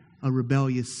had a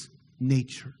rebellious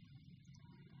nature.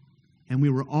 And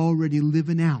we were already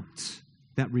living out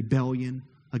that rebellion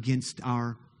against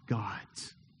our God.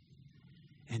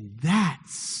 And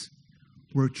that's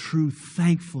where true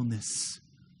thankfulness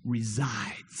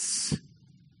resides.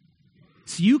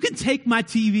 So you can take my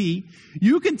TV,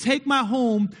 you can take my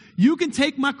home, you can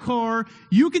take my car,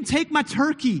 you can take my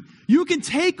turkey, you can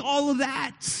take all of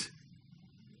that.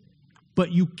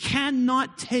 But you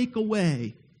cannot take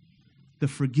away the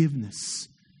forgiveness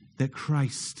that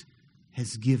Christ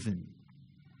has given.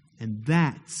 And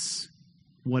that's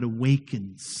what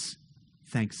awakens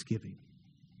thanksgiving.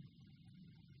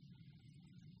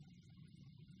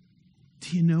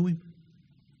 Do you know him?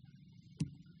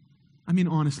 I mean,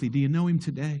 honestly, do you know him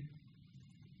today?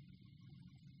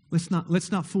 Let's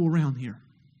not fool around here.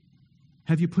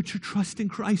 Have you put your trust in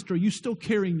Christ, or are you still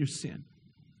carrying your sin?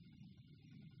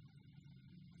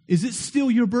 Is it still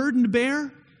your burden to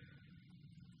bear?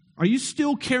 Are you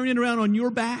still carrying it around on your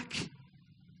back?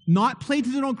 Not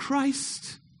planted it on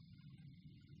Christ?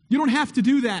 You don't have to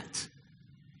do that.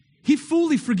 He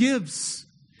fully forgives.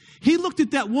 He looked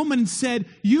at that woman and said,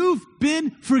 "You've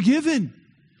been forgiven."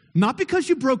 Not because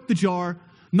you broke the jar,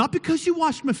 not because you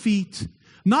washed my feet,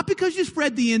 not because you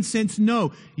spread the incense.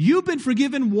 No, you've been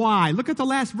forgiven. Why? Look at the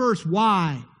last verse.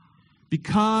 Why?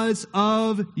 Because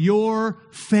of your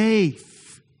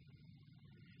faith.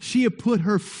 She had put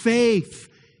her faith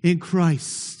in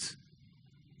Christ,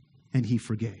 and he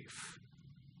forgave.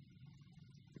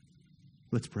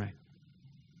 Let's pray.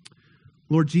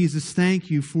 Lord Jesus, thank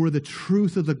you for the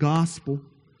truth of the gospel.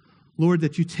 Lord,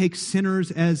 that you take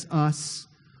sinners as us,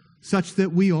 such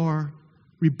that we are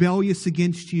rebellious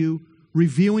against you,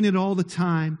 revealing it all the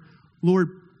time.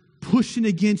 Lord, pushing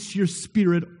against your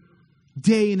Spirit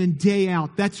day in and day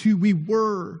out. That's who we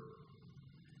were.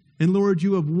 And Lord,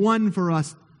 you have won for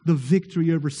us the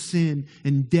victory over sin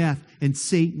and death and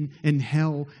Satan and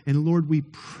hell. And Lord, we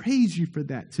praise you for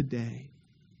that today.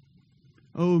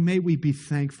 Oh, may we be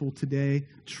thankful today,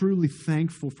 truly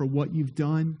thankful for what you've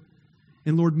done.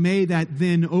 And Lord, may that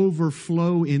then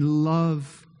overflow in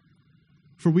love.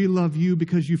 For we love you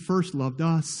because you first loved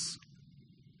us.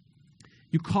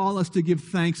 You call us to give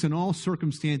thanks in all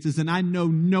circumstances, and I know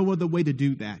no other way to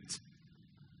do that.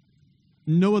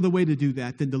 No other way to do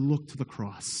that than to look to the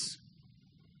cross.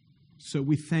 So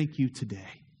we thank you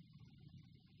today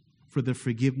for the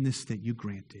forgiveness that you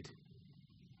granted,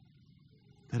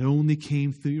 that only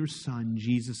came through your Son,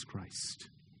 Jesus Christ.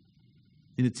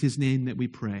 And it's his name that we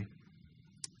pray.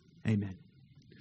 Amen.